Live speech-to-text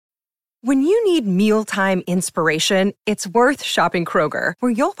When you need mealtime inspiration, it's worth shopping Kroger,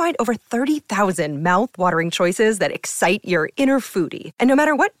 where you'll find over 30,000 mouth-watering choices that excite your inner foodie. And no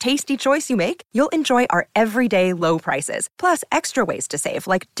matter what tasty choice you make, you'll enjoy our everyday low prices, plus extra ways to save,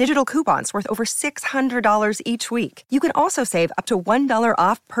 like digital coupons worth over $600 each week. You can also save up to $1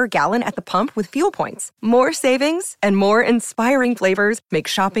 off per gallon at the pump with fuel points. More savings and more inspiring flavors make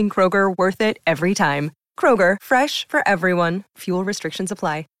shopping Kroger worth it every time. Kroger, fresh for everyone. Fuel restrictions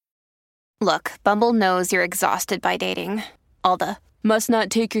apply. Look, Bumble knows you're exhausted by dating. All the, must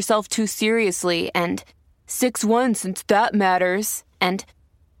not take yourself too seriously, and 6'1" since that matters, and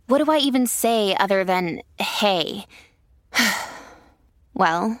what do I even say other than, hey?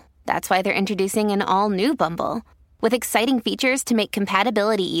 Well, that's why they're introducing an all-new Bumble, with exciting features to make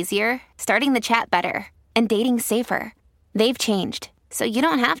compatibility easier, starting the chat better, and dating safer. They've changed, so you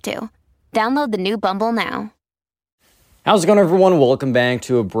don't have to. Download the new Bumble now. How's it going, everyone? Welcome back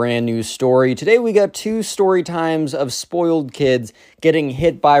to a brand new story. Today we got two story times of spoiled kids getting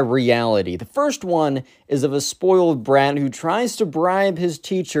hit by reality. The first one is of a spoiled brat who tries to bribe his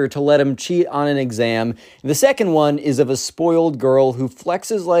teacher to let him cheat on an exam. The second one is of a spoiled girl who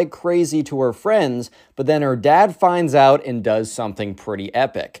flexes like crazy to her friends, but then her dad finds out and does something pretty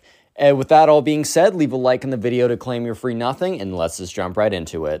epic. And with that all being said, leave a like in the video to claim your free nothing, and let's just jump right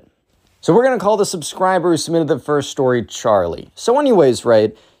into it. So we're going to call the subscriber who submitted the first story Charlie. So anyways,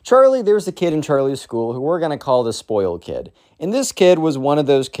 right, Charlie, there's a kid in Charlie's school who we're going to call the spoiled kid. And this kid was one of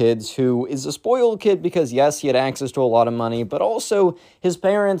those kids who is a spoiled kid because, yes, he had access to a lot of money, but also his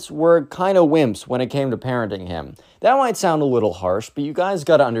parents were kind of wimps when it came to parenting him. That might sound a little harsh, but you guys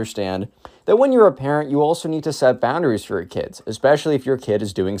got to understand that when you're a parent, you also need to set boundaries for your kids, especially if your kid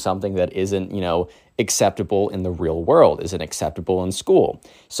is doing something that isn't, acceptable in the real world, isn't acceptable in school.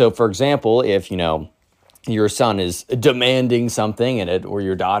 So, for example, if, your son is demanding something in it, or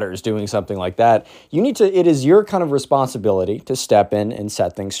your daughter is doing something like that, it is your kind of responsibility to step in and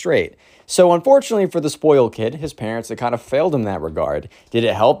set things straight. So unfortunately for the spoiled kid, his parents had kind of failed him in that regard. Did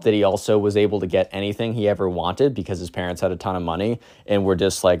it help that he also was able to get anything he ever wanted because his parents had a ton of money and were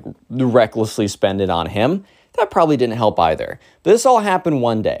just recklessly spend it on him? That probably didn't help either. But this all happened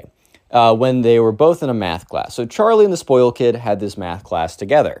one day when they were both in a math class. So Charlie and the spoiled kid had this math class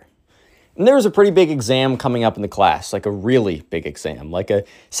together. And there was a pretty big exam coming up in the class, like a really big exam,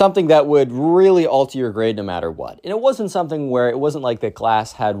 something that would really alter your grade no matter what. And it wasn't something where it wasn't like the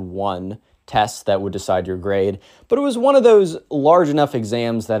class had one test that would decide your grade, but it was one of those large enough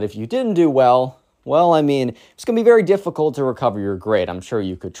exams that if you didn't do well, it's going to be very difficult to recover your grade. I'm sure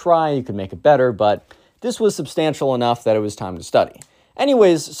you could try, you could make it better, but this was substantial enough that it was time to study.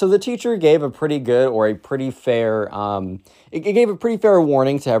 Anyways, so the teacher gave a pretty good or a pretty fair, it gave a pretty fair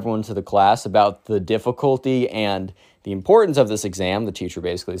warning to everyone to the class about the difficulty and the importance of this exam. The teacher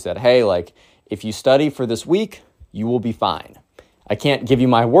basically said, hey, if you study for this week, you will be fine. I can't give you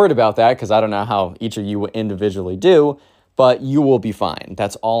my word about that because I don't know how each of you individually do, but you will be fine.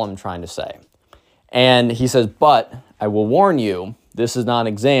 That's all I'm trying to say. And he says, but I will warn you, this is not an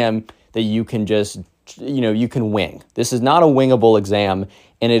exam that you can just you can wing. This is not a wingable exam,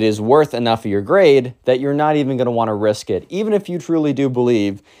 and it is worth enough of your grade that you're not even going to want to risk it, even if you truly do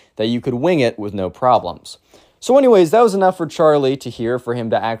believe that you could wing it with no problems. So anyways, that was enough for Charlie to hear, for him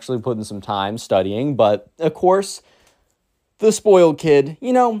to actually put in some time studying, but of course, the spoiled kid,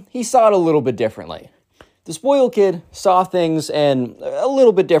 he saw it a little bit differently. The spoiled kid saw things and a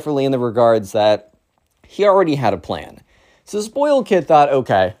little bit differently in the regards that he already had a plan. So the spoiled kid thought,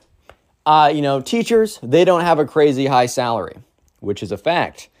 okay, teachers, they don't have a crazy high salary, which is a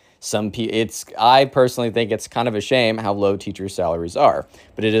fact. I personally think it's kind of a shame how low teachers' salaries are,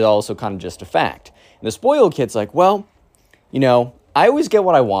 but it is also kind of just a fact. And the spoiled kid's like, well, I always get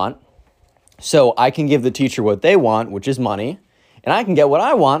what I want, so I can give the teacher what they want, which is money, and I can get what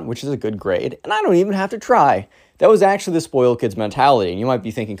I want, which is a good grade, and I don't even have to try. That was actually the spoiled kid's mentality, and you might be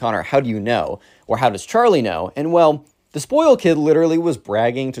thinking, Connor, how do you know? Or how does Charlie know? And well, the spoiled kid literally was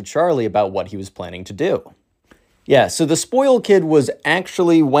bragging to Charlie about what he was planning to do. Yeah, so the spoiled kid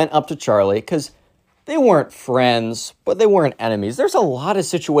went up to Charlie because they weren't friends, but they weren't enemies. There's a lot of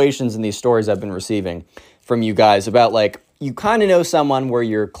situations in these stories I've been receiving from you guys about you kind of know someone where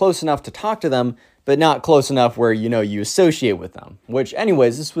you're close enough to talk to them, but not close enough where, you associate with them. Which,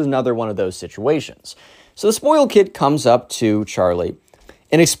 anyways, this was another one of those situations. So the spoiled kid comes up to Charlie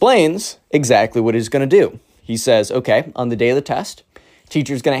and explains exactly what he's going to do. He says, okay, on the day of the test,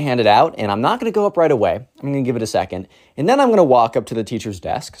 teacher's going to hand it out, and I'm not going to go up right away. I'm going to give it a second, and then I'm going to walk up to the teacher's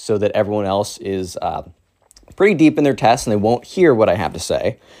desk so that everyone else is pretty deep in their tests and they won't hear what I have to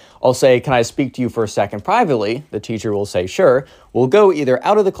say. I'll say, can I speak to you for a second privately? The teacher will say, sure. We'll go either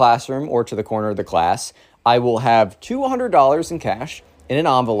out of the classroom or to the corner of the class. I will have $200 in cash in an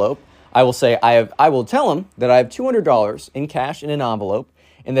envelope. I will say, I will tell him that I have $200 in cash in an envelope,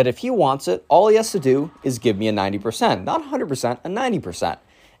 and that if he wants it, all he has to do is give me a 90%, not 100%, a 90%.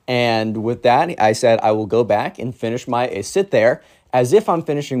 And with that, I said, I will go back and sit there as if I'm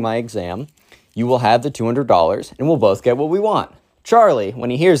finishing my exam. You will have the $200 and we'll both get what we want. Charlie, when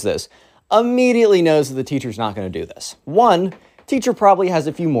he hears this, immediately knows that the teacher's not going to do this. One, teacher probably has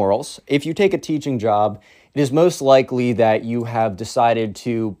a few morals. If you take a teaching job, it is most likely that you have decided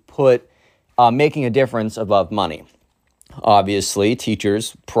to put making a difference above money. Obviously,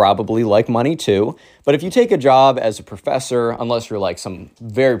 teachers probably like money too, but if you take a job as a professor, unless you're like some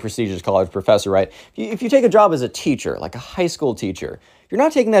very prestigious college professor, right? If you take a job as a teacher, like a high school teacher, you're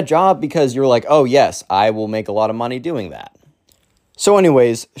not taking that job because you're like, oh yes, I will make a lot of money doing that. So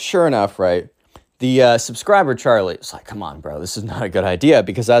anyways, sure enough, right, the subscriber Charlie is like, come on, bro, this is not a good idea,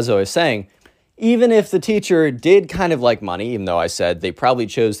 because as I was saying, even if the teacher did kind of like money, even though I said they probably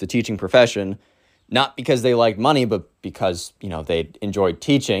chose the teaching profession, not because they liked money, but because, they enjoyed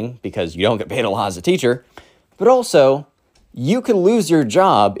teaching, because you don't get paid a lot as a teacher. But also, you could lose your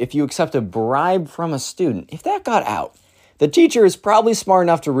job if you accept a bribe from a student. If that got out, the teacher is probably smart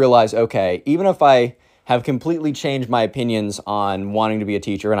enough to realize, okay, even if I have completely changed my opinions on wanting to be a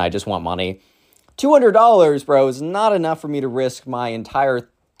teacher and I just want money, $200, bro, is not enough for me to risk my entire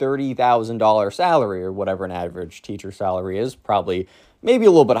 $30,000 salary, or whatever an average teacher salary is, probably maybe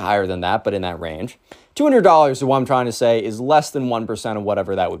a little bit higher than that, but in that range. $200 is what I'm trying to say is less than 1% of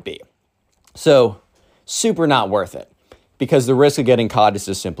whatever that would be. So super not worth it, because the risk of getting caught is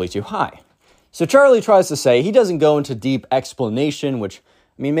just simply too high. So Charlie tries to say, he doesn't go into deep explanation, which,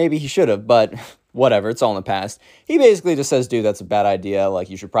 maybe he should have, but whatever, it's all in the past. He basically just says, dude, that's a bad idea. Like,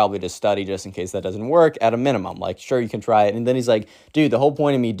 you should probably just study just in case that doesn't work at a minimum. Like, sure, you can try it. And then he's like, dude, the whole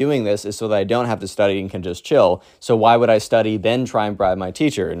point of me doing this is so that I don't have to study and can just chill. So why would I study, then try and bribe my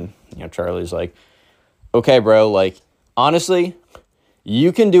teacher? And, Charlie's like, okay, bro, like, honestly,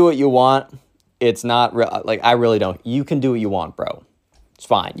 you can do what you want. It's not, I really don't. You can do what you want, bro. It's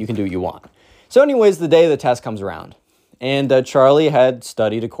fine. You can do what you want. So anyways, the day of the test comes around, and Charlie had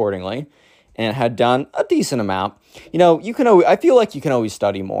studied accordingly and had done a decent amount. I feel like you can always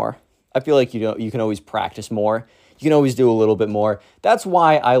study more. I feel like you can always practice more. You can always do a little bit more. That's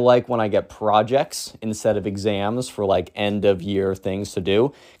why I like when I get projects instead of exams for like end of year things to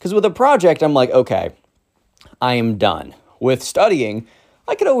do. Because with a project, I'm like, okay, I am done. With studying,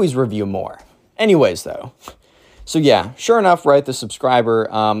 I could always review more. Anyways, though. So yeah, sure enough, right, the subscriber,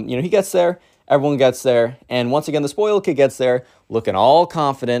 he gets there, everyone gets there, and once again, the spoiled kid gets there looking all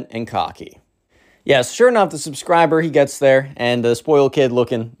confident and cocky. Yes, sure enough, the subscriber, he gets there, and the spoiled kid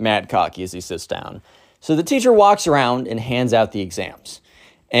looking mad cocky as he sits down. So the teacher walks around and hands out the exams.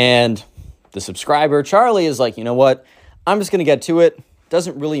 And the subscriber, Charlie, is like, you know what? I'm just going to get to it.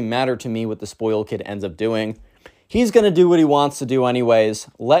 Doesn't really matter to me what the spoiled kid ends up doing. He's going to do what he wants to do anyways.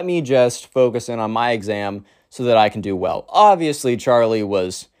 Let me just focus in on my exam so that I can do well. Obviously, Charlie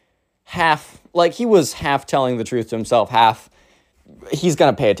was half telling the truth to himself, half he's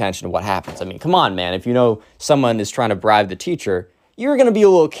going to pay attention to what happens. Come on, man. If you know someone is trying to bribe the teacher, you're going to be a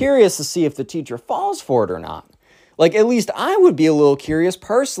little curious to see if the teacher falls for it or not. At least I would be a little curious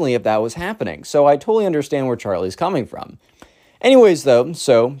personally if that was happening. So I totally understand where Charlie's coming from. Anyways, though,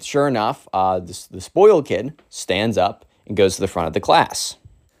 so sure enough, the spoiled kid stands up and goes to the front of the class.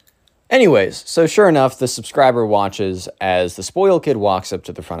 Anyways, so sure enough, the subscriber watches as the spoiled kid walks up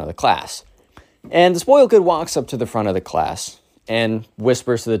to the front of the class. And the spoiled kid walks up to the front of the class and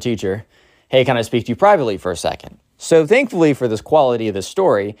whispers to the teacher, hey, can I speak to you privately for a second? So thankfully for this quality of this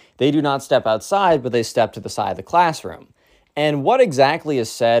story, they do not step outside, but they step to the side of the classroom. And what exactly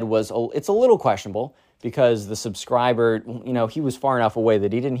is said it's a little questionable, because the subscriber, he was far enough away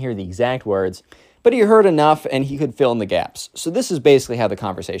that he didn't hear the exact words, but he heard enough and he could fill in the gaps. So this is basically how the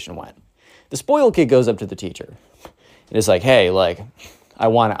conversation went. The spoiled kid goes up to the teacher and is like, hey, I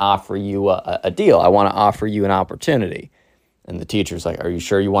want to offer you a deal. I want to offer you an opportunity. And the teacher's like, are you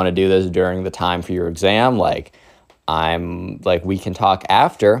sure you want to do this during the time for your exam? We can talk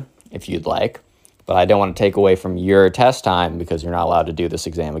after if you'd like, but I don't want to take away from your test time because you're not allowed to do this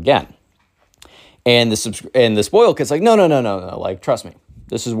exam again. And the spoiled kid's like, no, trust me,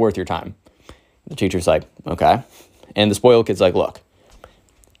 this is worth your time. The teacher's like, okay. And the spoiled kid's like, look,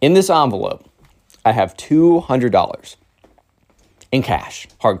 in this envelope, I have $200 in cash,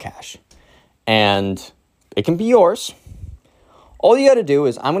 hard cash, and it can be yours. All you got to do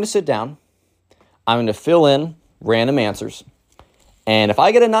is I'm going to sit down. I'm going to fill in random answers. And if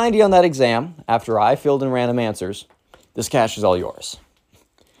I get a 90 on that exam after I filled in random answers, this cash is all yours.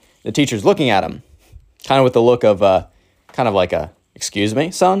 The teacher's looking at him, kind of with the look of, kind of like excuse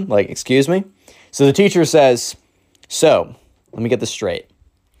me, son? Like, excuse me? So the teacher says, so, let me get this straight.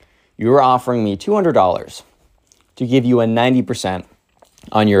 You are offering me $200 to give you a 90%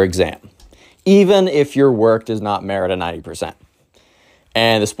 on your exam, even if your work does not merit a 90%.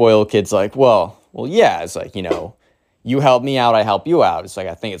 And the spoiled kid's like, well, yeah. It's like, you help me out, I help you out. It's like,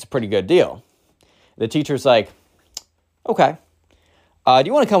 I think it's a pretty good deal. The teacher's like, okay. Do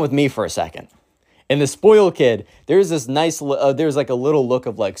you want to come with me for a second? And the spoiled kid, there's this nice, there's like a little look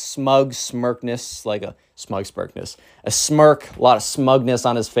of like smug smirkness, like a smug smirkness, a smirk, a lot of smugness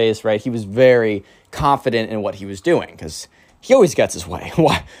on his face, right? He was very confident in what he was doing because he always gets his way.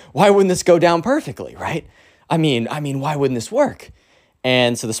 Why wouldn't this go down perfectly, right? I mean, why wouldn't this work?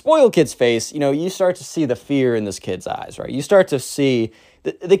 And so the spoiled kid's face, you start to see the fear in this kid's eyes, right? You start to see,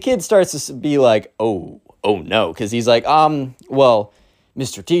 the kid starts to be like, oh no, because he's like, well,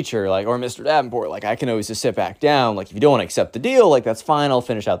 Mr. Teacher, like, or Mr. Davenport, like, I can always just sit back down. Like, if you don't want to accept the deal, like, that's fine. I'll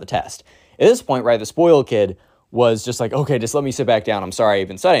finish out the test. At this point, right, the spoiled kid was just like, okay, just let me sit back down. I'm sorry I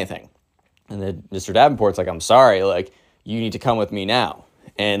even said anything. And then Mr. Davenport's like, I'm sorry, like, you need to come with me now.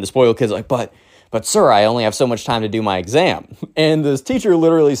 And the spoiled kid's like, but sir, I only have so much time to do my exam. And the teacher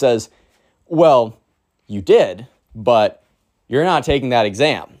literally says, well, you did, but you're not taking that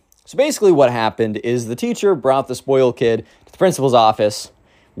exam. So basically what happened is the teacher brought the spoiled kid to the principal's office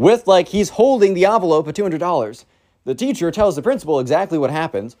with, like, he's holding the envelope of $200. The teacher tells the principal exactly what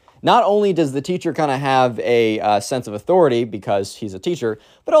happens. Not only does the teacher kind of have a sense of authority because he's a teacher,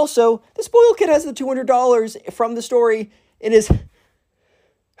 but also the spoiled kid has the $200 from the story in his...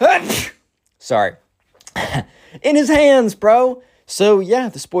 Sorry. in his hands, bro. So yeah,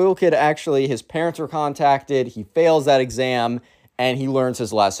 the spoiled kid actually, his parents were contacted. He fails that exam and he learns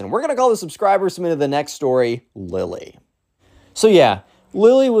his lesson. We're going to call the subscriber submitted the next story Lily. So yeah,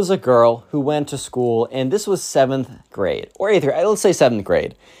 Lily was a girl who went to school, and this was 7th grade, or 8th grade, let's say 7th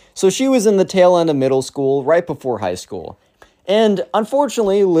grade. So she was in the tail end of middle school, right before high school. And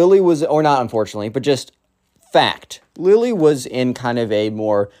unfortunately, Lily was, or not unfortunately, but just fact, Lily was in kind of a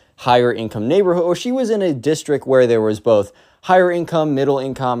more higher income neighborhood, or she was in a district where there was both higher income, middle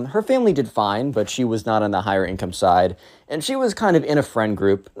income. Her family did fine, but she was not on the higher income side. And she was kind of in a friend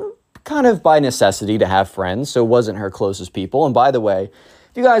group, kind of by necessity to have friends, so it wasn't her closest people. And by the way,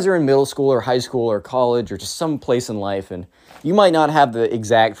 if you guys are in middle school or high school or college or just some place in life and you might not have the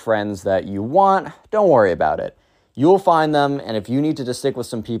exact friends that you want, don't worry about it. You'll find them, and if you need to just stick with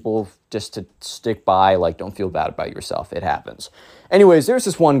some people just to stick by, like, don't feel bad about yourself. It happens. Anyways, there's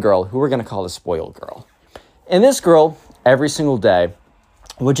this one girl who we're going to call the spoiled girl. And this girl, every single day,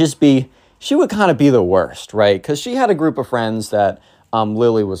 would just be, she would kind of be the worst, right? Because she had a group of friends that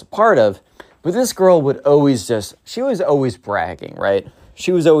Lily was a part of, but this girl would always she was always bragging, right?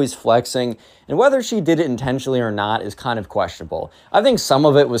 She was always flexing, and whether she did it intentionally or not is kind of questionable. I think some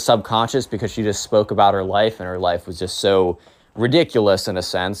of it was subconscious because she just spoke about her life, and her life was just so ridiculous in a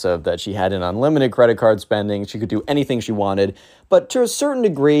sense of that she had an unlimited credit card spending, she could do anything she wanted, but to a certain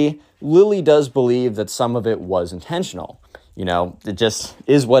degree, Lily does believe that some of it was intentional. It just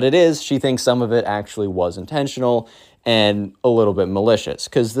is what it is. She thinks some of it actually was intentional and a little bit malicious,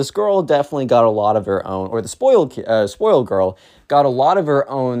 because this girl definitely got a lot of her own, or the spoiled girl got a lot of her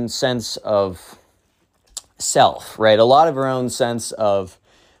own sense of self, right? A lot of her own sense of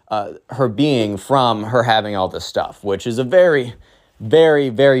her being from her having all this stuff, which is a very, very,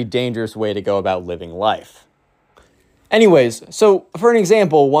 very dangerous way to go about living life. Anyways, so for an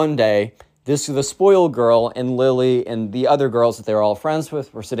example, one day, the spoiled girl and Lily and the other girls that they were all friends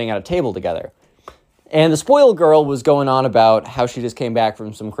with were sitting at a table together. And the spoiled girl was going on about how she just came back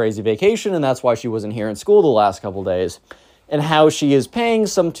from some crazy vacation, and that's why she wasn't here in school the last couple days, and how she is paying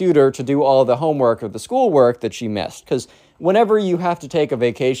some tutor to do all the homework or the schoolwork that she missed. Because whenever you have to take a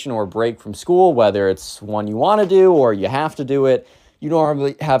vacation or a break from school, whether it's one you want to do or you have to do it, you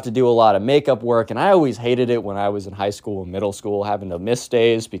normally have to do a lot of makeup work, and I always hated it when I was in high school and middle school, having to miss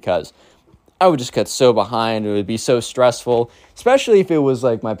days, because I would just get so behind. It would be so stressful, especially if it was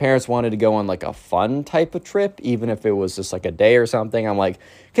like my parents wanted to go on like a fun type of trip, even if it was just like a day or something. I'm like,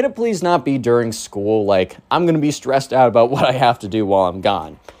 can it please not be during school? Like, I'm going to be stressed out about what I have to do while I'm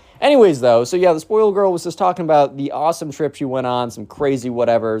gone. Anyways, though, so yeah, the spoiled girl was just talking about the awesome trip she went on, some crazy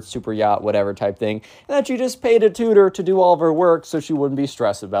whatever, super yacht, whatever type thing, and that she just paid a tutor to do all of her work so she wouldn't be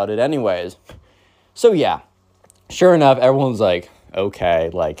stressed about it anyways. So yeah, sure enough, everyone's like,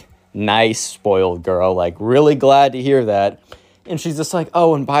 okay, like, nice, spoiled girl, like, really glad to hear that. And she's just like,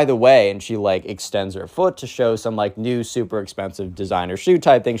 oh, and by the way, and she like extends her foot to show some like new super expensive designer shoe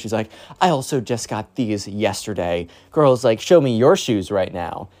type thing. She's like, I also just got these yesterday. Girl's like, show me your shoes right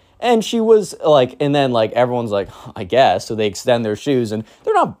now. And she was like, and then like everyone's like, I guess. So they extend their shoes, and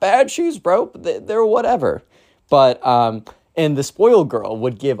they're not bad shoes, bro. But they're whatever. But and the spoiled girl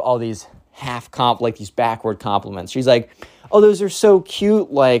would give all these like these backward compliments. She's like, oh, those are so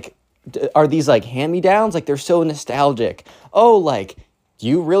cute. Like, are these like hand-me-downs? Like, they're so nostalgic. Oh, like,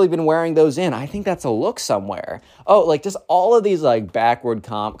 you really been wearing those in? I think that's a look somewhere. Oh, like just all of these like backward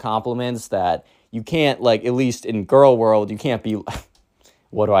compliments that you can't, like, at least in girl world, you can't be,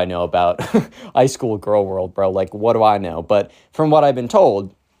 what do I know about high school girl world, bro? Like, what do I know? But from what I've been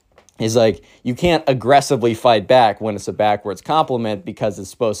told is like, you can't aggressively fight back when it's a backwards compliment because it's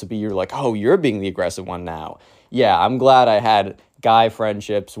supposed to be, you're like, oh, you're being the aggressive one now. Yeah, I'm glad I had guy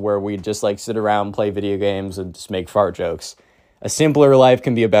friendships where we just like sit around, play video games, and just make fart jokes. A simpler life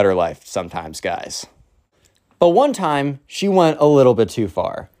can be a better life sometimes, guys. But one time, she went a little bit too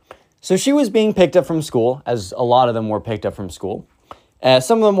far. So she was being picked up from school, as a lot of them were picked up from school.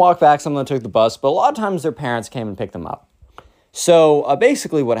 Some of them walked back, some of them took the bus, but a lot of times their parents came and picked them up. So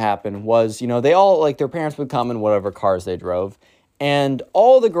basically what happened was, they all, like, their parents would come in whatever cars they drove, and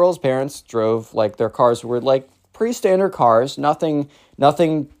all the girls' parents drove, like, their cars were, like, pretty standard cars, nothing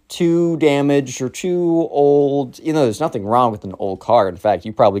too damaged or too old. There's nothing wrong with an old car. In fact,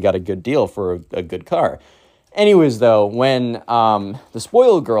 you probably got a good deal for a good car. Anyways, though, when the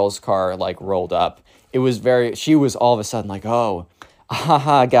spoiled girl's car, like, rolled up, she was all of a sudden like, oh,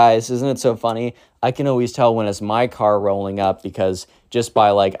 haha, guys, isn't it so funny? I can always tell when it's my car rolling up because just by,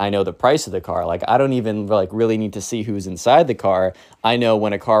 like, I know the price of the car. Like, I don't even, like, really need to see who's inside the car. I know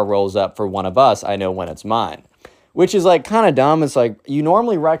when a car rolls up for one of us, I know when it's mine. Which is, like, kind of dumb. It's like, you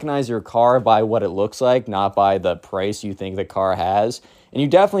normally recognize your car by what it looks like, not by the price you think the car has. And you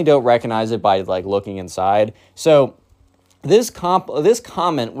definitely don't recognize it by, like, looking inside. So this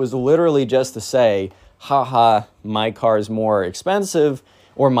comment was literally just to say, haha, my car is more expensive,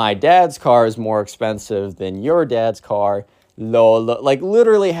 or my dad's car is more expensive than your dad's car. Lol. Like,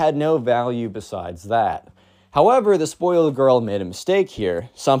 literally had no value besides that. However, the spoiled girl made a mistake here,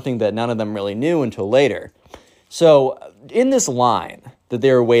 something that none of them really knew until later. So, in this line that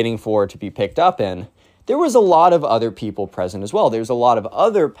they were waiting for to be picked up in, there was a lot of other people present as well. There was a lot of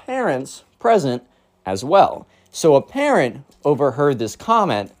other parents present as well. So a parent overheard this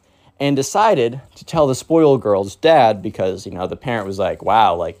comment and decided to tell the spoiled girl's dad because, the parent was like,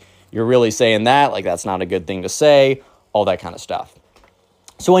 wow, like, you're really saying that? Like, that's not a good thing to say, all that kind of stuff.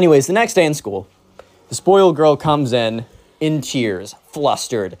 So anyways, the next day in school, the spoiled girl comes in tears,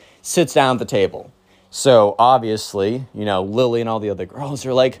 flustered, sits down at the table. So obviously, Lily and all the other girls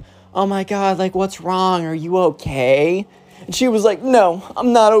are like, oh my God, like, what's wrong? Are you okay? And she was like, no,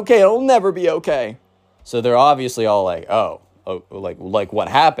 I'm not okay. I'll never be okay. So they're obviously all like, oh, like what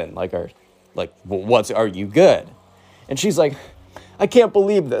happened? Are you good? And she's like, I can't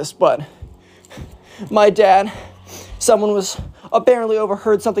believe this, but my dad, someone was apparently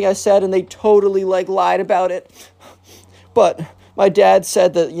overheard something I said and they totally like lied about it. But my dad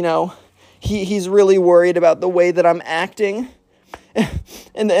said that, he's really worried about the way that I'm acting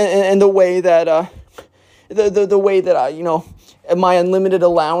and the way that the way that I, my unlimited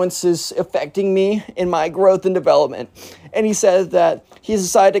allowance is affecting me in my growth and development. And he said that he's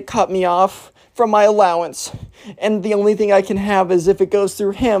decided to cut me off from my allowance. And the only thing I can have is if it goes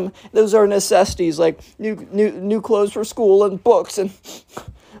through him. Those are necessities like new clothes for school and books. And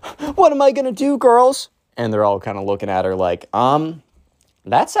what am I going to do, girls? And they're all kind of looking at her like,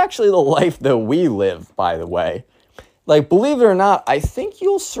 that's actually the life that we live, by the way. Like, believe it or not, I think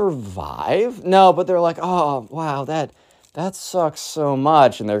you'll survive. No, but they're like, oh, wow, that sucks so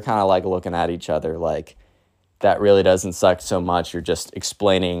much. And they're kind of like looking at each other like, that really doesn't suck so much. You're just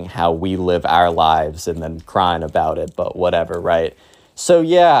explaining how we live our lives and then crying about it, but whatever, right? So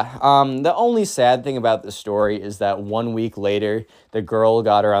yeah, the only sad thing about the story is that 1 week later, the girl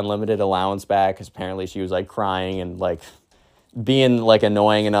got her unlimited allowance back because apparently she was like crying and like being like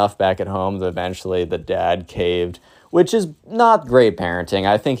annoying enough back at home that eventually the dad caved, which is not great parenting.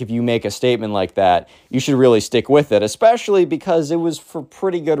 I think if you make a statement like that, you should really stick with it, especially because it was for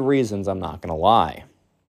pretty good reasons, I'm not going to lie.